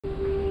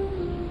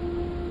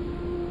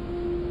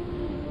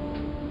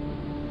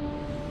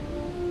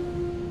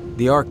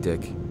The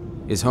Arctic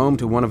is home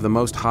to one of the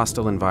most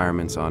hostile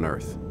environments on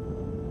Earth.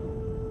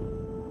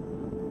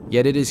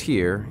 Yet it is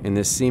here, in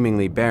this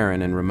seemingly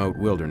barren and remote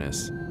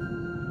wilderness,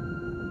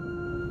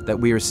 that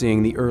we are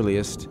seeing the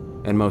earliest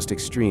and most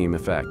extreme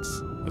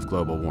effects of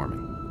global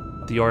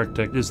warming. The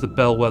Arctic is the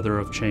bellwether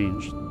of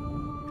change.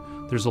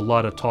 There's a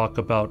lot of talk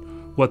about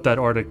what that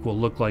Arctic will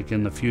look like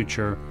in the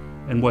future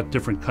and what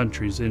different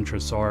countries'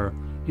 interests are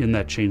in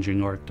that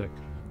changing Arctic.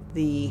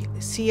 The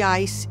sea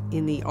ice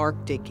in the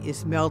Arctic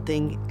is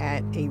melting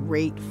at a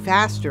rate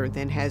faster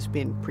than has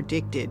been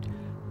predicted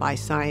by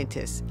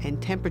scientists,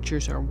 and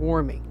temperatures are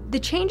warming. The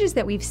changes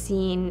that we've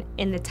seen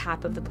in the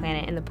top of the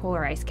planet and the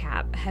polar ice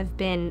cap have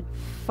been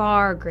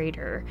far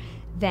greater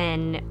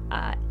than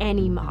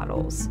any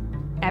models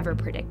ever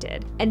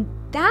predicted. And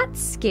that's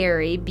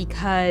scary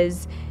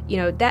because,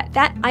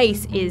 that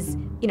ice is,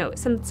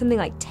 something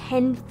like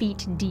 10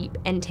 feet deep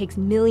and takes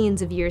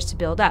millions of years to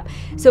build up.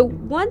 So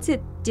once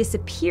it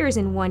disappears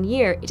in 1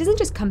 year, it doesn't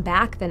just come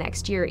back the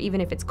next year,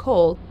 even if it's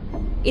cold.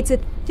 It's a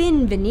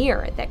thin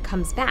veneer that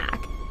comes back.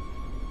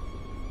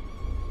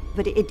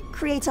 But it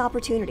creates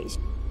opportunities.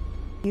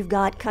 You've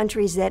got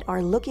countries that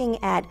are looking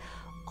at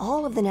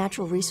all of the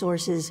natural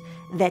resources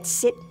that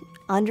sit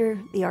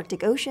under the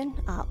Arctic Ocean,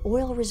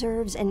 oil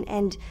reserves,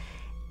 and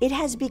it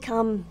has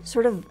become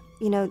sort of,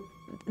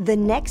 the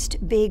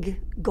next big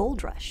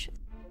gold rush.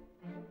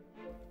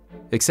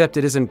 Except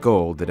it isn't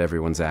gold that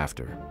everyone's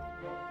after.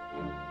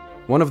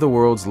 One of the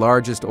world's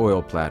largest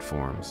oil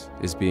platforms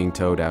is being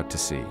towed out to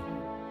sea.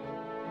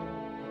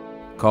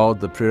 Called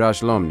the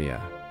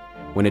Priraslomnia,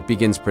 when it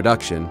begins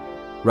production,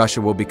 Russia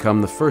will become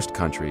the first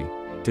country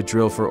to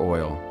drill for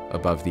oil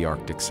above the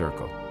Arctic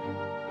Circle.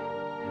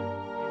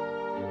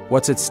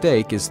 What's at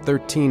stake is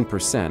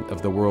 13%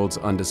 of the world's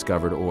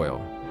undiscovered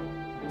oil.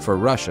 For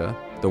Russia,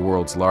 the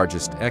world's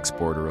largest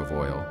exporter of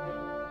oil,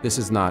 this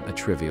is not a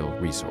trivial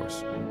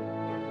resource.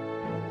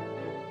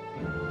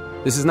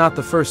 This is not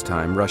the first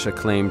time Russia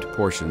claimed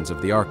portions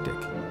of the Arctic.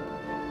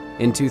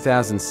 In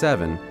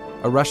 2007,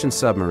 a Russian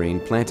submarine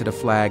planted a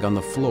flag on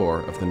the floor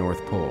of the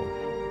North Pole.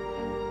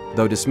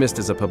 Though dismissed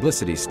as a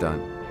publicity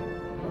stunt,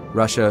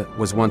 Russia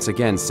was once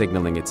again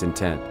signaling its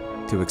intent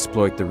to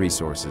exploit the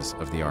resources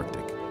of the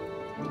Arctic.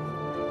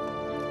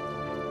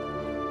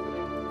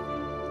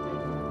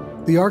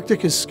 The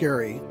Arctic is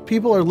scary.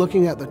 People are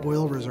looking at the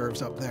oil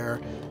reserves up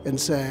there and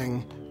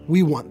saying,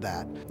 we want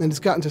that. And it's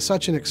gotten to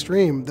such an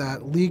extreme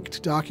that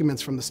leaked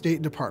documents from the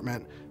State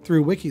Department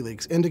through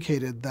WikiLeaks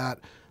indicated that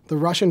the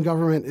Russian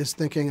government is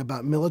thinking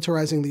about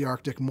militarizing the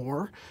Arctic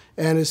more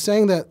and is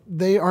saying that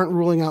they aren't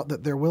ruling out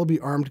that there will be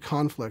armed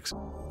conflicts.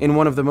 In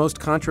one of the most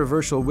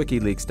controversial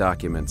WikiLeaks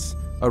documents,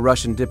 a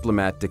Russian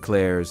diplomat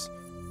declares,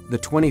 "The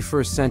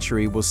 21st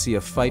century will see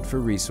a fight for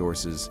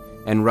resources,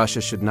 and Russia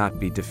should not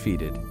be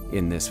defeated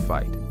in this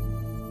fight."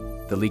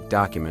 The leaked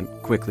document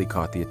quickly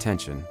caught the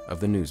attention of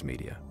the news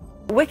media.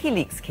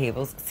 WikiLeaks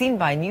cables seen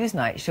by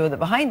Newsnight show that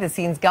behind the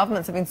scenes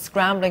governments have been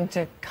scrambling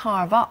to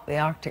carve up the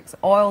Arctic's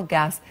oil,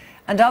 gas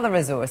and other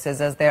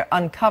resources as they're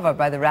uncovered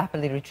by the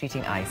rapidly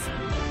retreating ice.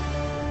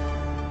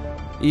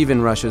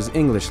 Even Russia's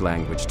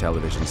English-language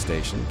television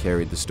station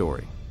carried the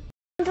story.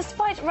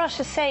 Despite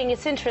Russia saying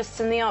its interests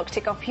in the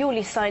Arctic are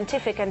purely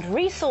scientific and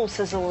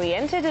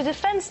resources-oriented, a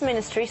defense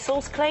ministry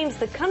source claims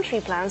the country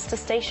plans to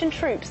station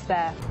troops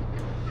there.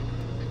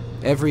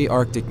 Every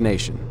Arctic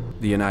nation,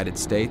 the United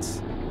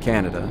States,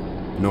 Canada,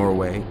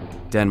 Norway,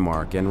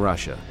 Denmark, and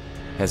Russia,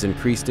 has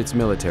increased its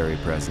military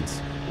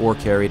presence or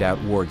carried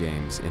out war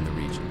games in the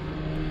region.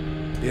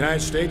 The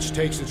United States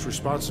takes its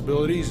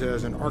responsibilities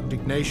as an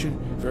Arctic nation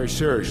very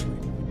seriously.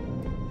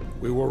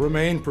 We will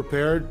remain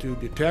prepared to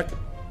detect,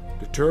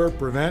 deter,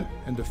 prevent,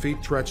 and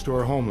defeat threats to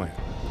our homeland.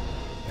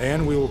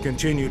 And we will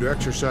continue to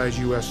exercise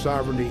U.S.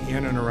 sovereignty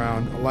in and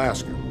around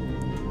Alaska.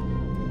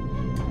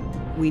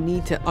 We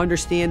need to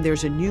understand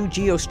there's a new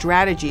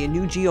geostrategy, a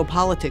new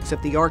geopolitics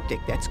of the Arctic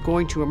that's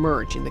going to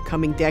emerge in the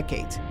coming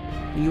decades.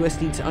 The U.S.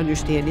 needs to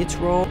understand its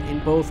role in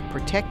both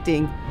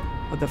protecting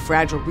the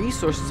fragile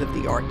resources of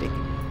the Arctic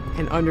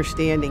and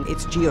understanding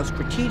its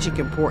geostrategic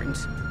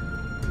importance.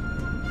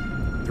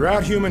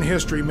 Throughout human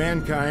history,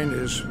 mankind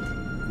has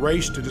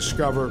raced to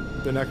discover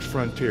the next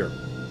frontier.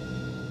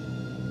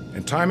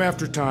 And time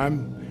after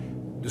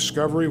time,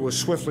 discovery was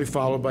swiftly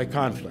followed by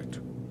conflict.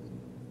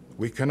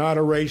 We cannot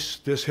erase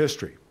this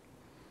history,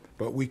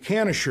 but we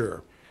can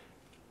assure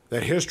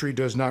that history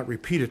does not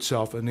repeat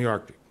itself in the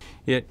Arctic.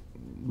 It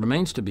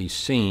remains to be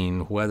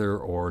seen whether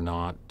or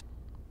not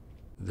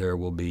there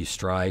will be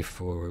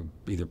strife, or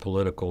either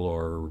political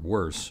or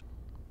worse,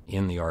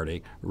 in the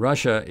Arctic.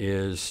 Russia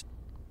is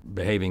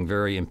behaving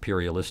very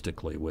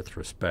imperialistically with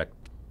respect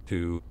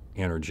to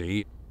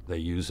energy. They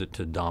use it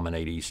to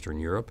dominate Eastern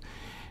Europe.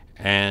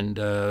 And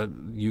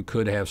you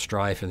could have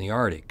strife in the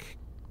Arctic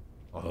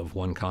of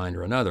one kind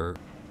or another.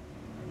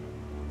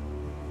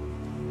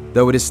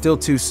 Though it is still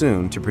too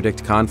soon to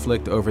predict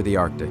conflict over the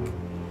Arctic,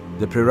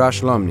 the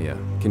Priraslomnia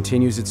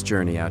continues its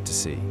journey out to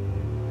sea.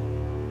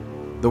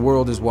 The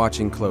world is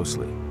watching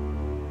closely.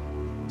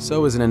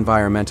 So is an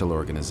environmental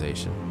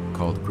organization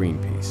called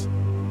Greenpeace.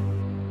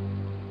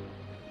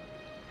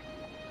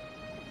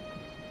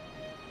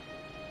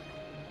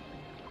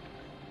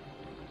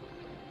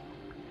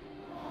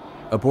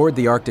 Aboard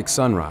the Arctic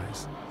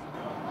Sunrise,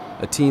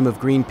 a team of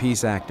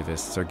Greenpeace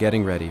activists are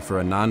getting ready for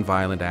a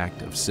nonviolent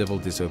act of civil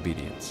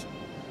disobedience.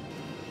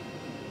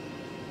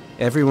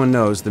 Everyone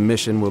knows the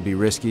mission will be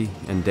risky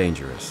and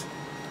dangerous.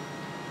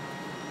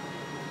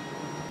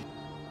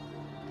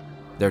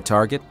 Their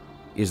target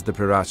is the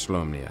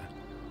Priraslomnia.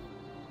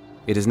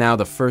 It is now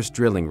the first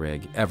drilling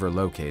rig ever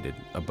located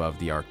above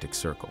the Arctic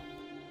Circle.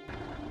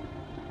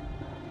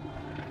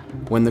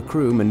 When the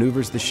crew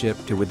maneuvers the ship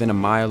to within a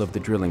mile of the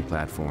drilling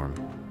platform,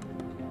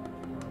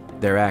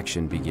 their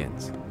action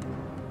begins.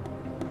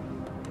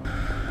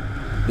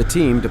 The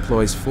team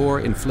deploys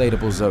 4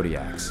 inflatable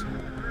Zodiacs.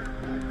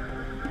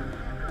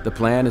 The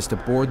plan is to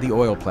board the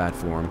oil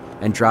platform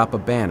and drop a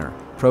banner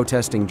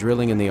protesting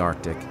drilling in the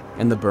Arctic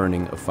and the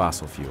burning of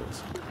fossil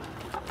fuels.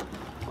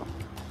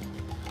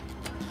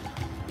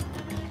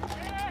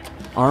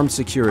 Armed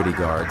security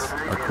guards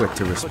are quick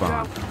to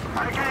respond.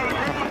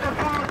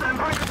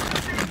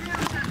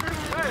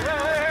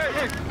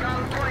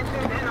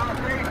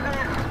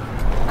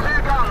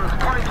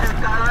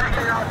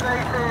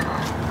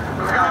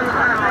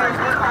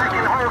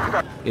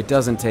 It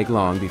doesn't take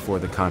long before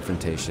the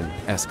confrontation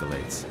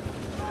escalates.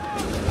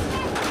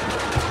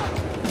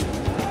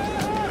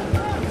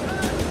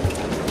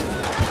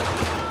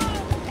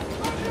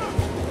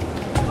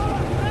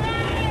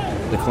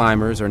 The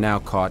climbers are now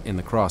caught in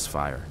the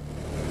crossfire.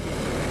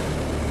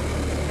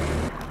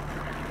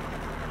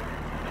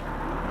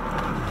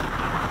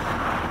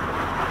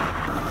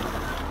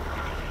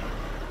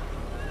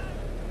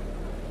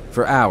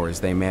 For hours,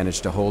 they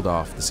managed to hold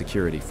off the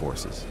security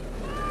forces.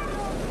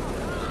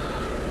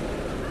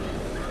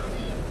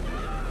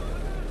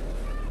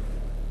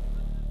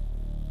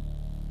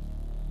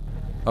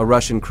 A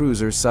Russian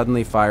cruiser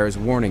suddenly fires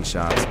warning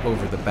shots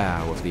over the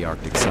bow of the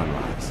Arctic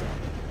Sunrise.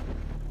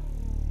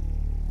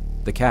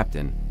 The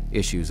captain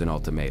issues an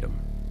ultimatum.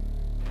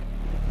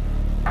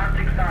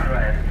 Arctic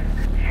Sunrise,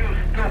 use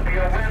to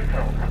your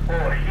vessel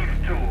or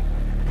heave to.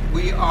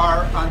 We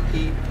are on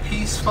a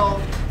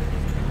peaceful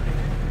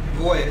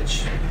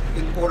voyage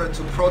in order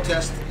to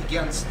protest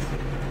against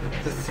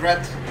the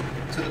threat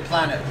to the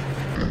planet.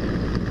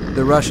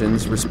 The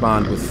Russians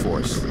respond with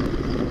force.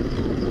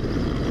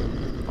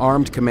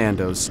 Armed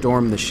commandos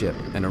storm the ship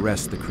and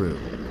arrest the crew.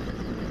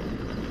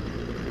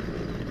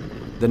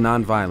 The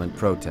nonviolent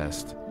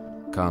protest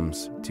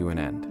comes to an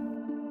end.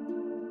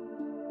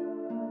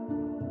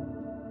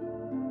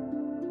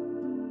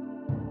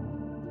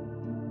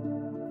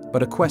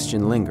 But a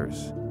question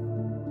lingers.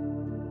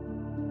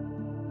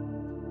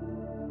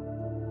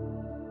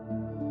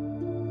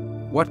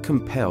 What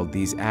compelled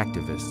these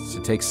activists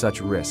to take such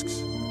risks,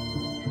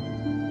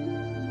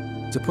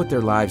 to put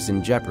their lives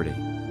in jeopardy?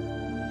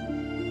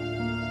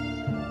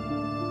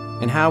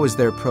 And how is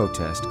their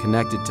protest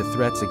connected to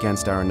threats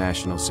against our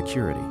national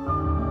security?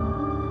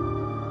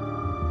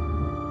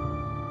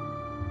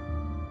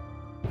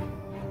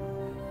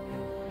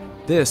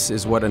 This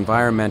is what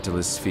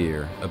environmentalists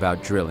fear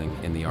about drilling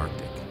in the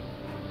Arctic.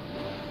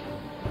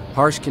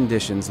 Harsh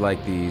conditions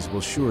like these will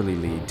surely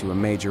lead to a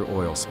major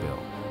oil spill.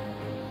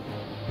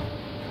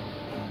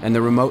 And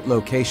the remote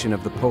location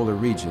of the polar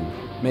region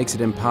makes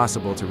it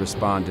impossible to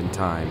respond in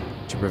time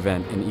to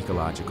prevent an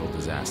ecological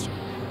disaster.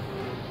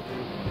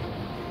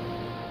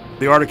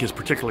 The Arctic is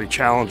particularly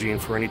challenging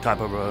for any type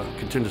of a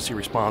contingency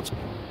response.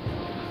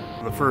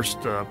 The first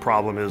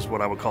problem is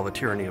what I would call the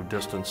tyranny of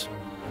distance.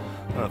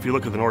 If you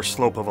look at the north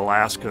slope of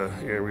Alaska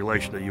in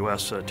relation to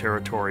U.S.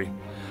 territory,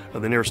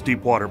 the nearest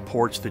deep water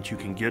ports that you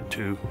can get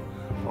to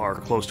are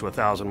close to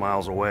 1,000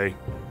 miles away.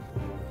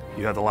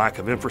 You have the lack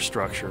of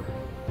infrastructure.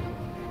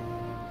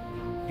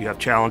 You have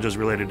challenges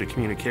related to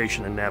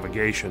communication and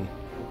navigation.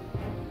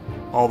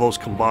 All those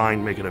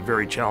combined make it a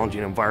very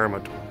challenging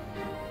environment.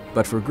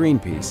 But for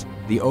Greenpeace,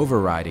 the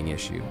overriding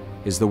issue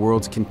is the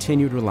world's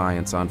continued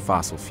reliance on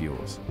fossil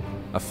fuels,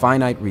 a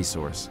finite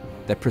resource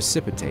that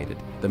precipitated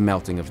the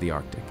melting of the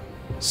Arctic.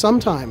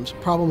 Sometimes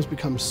problems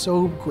become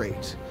so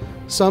great.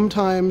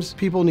 Sometimes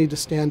people need to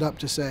stand up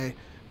to say,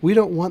 we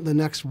don't want the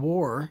next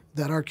war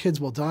that our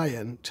kids will die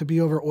in to be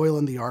over oil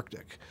in the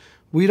Arctic.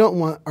 We don't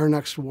want our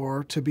next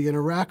war to be in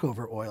Iraq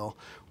over oil.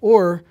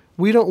 Or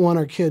we don't want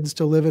our kids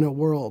to live in a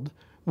world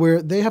where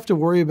they have to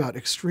worry about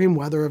extreme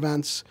weather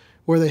events,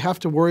 where they have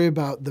to worry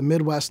about the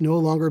Midwest no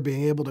longer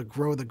being able to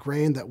grow the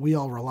grain that we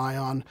all rely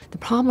on. The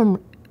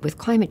problem with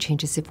climate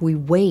change is if we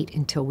wait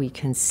until we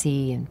can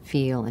see and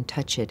feel and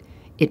touch it,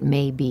 it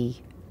may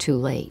be too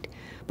late.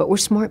 But we're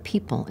smart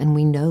people, and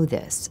we know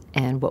this.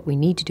 And what we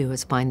need to do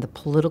is find the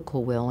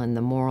political will and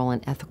the moral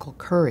and ethical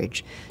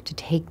courage to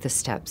take the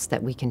steps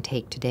that we can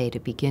take today to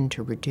begin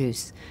to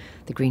reduce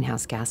the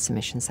greenhouse gas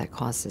emissions that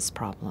cause this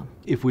problem.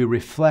 If we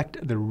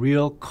reflect the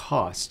real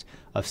cost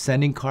of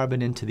sending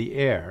carbon into the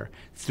air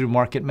through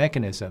market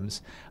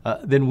mechanisms,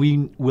 then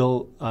we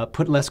will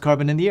put less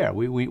carbon in the air.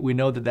 We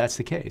know that that's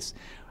the case.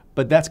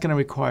 But that's going to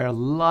require a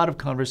lot of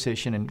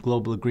conversation and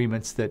global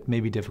agreements that may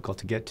be difficult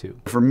to get to.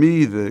 For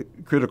me, the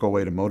critical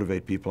way to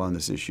motivate people on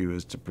this issue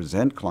is to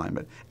present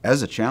climate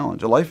as a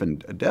challenge, a life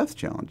and death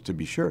challenge, to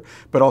be sure,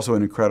 but also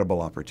an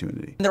incredible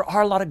opportunity. There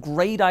are a lot of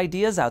great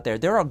ideas out there.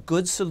 There are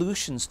good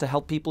solutions to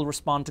help people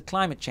respond to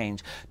climate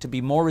change, to be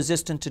more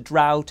resistant to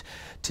drought,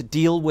 to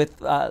deal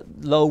with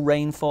low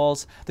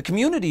rainfalls. The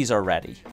communities are ready.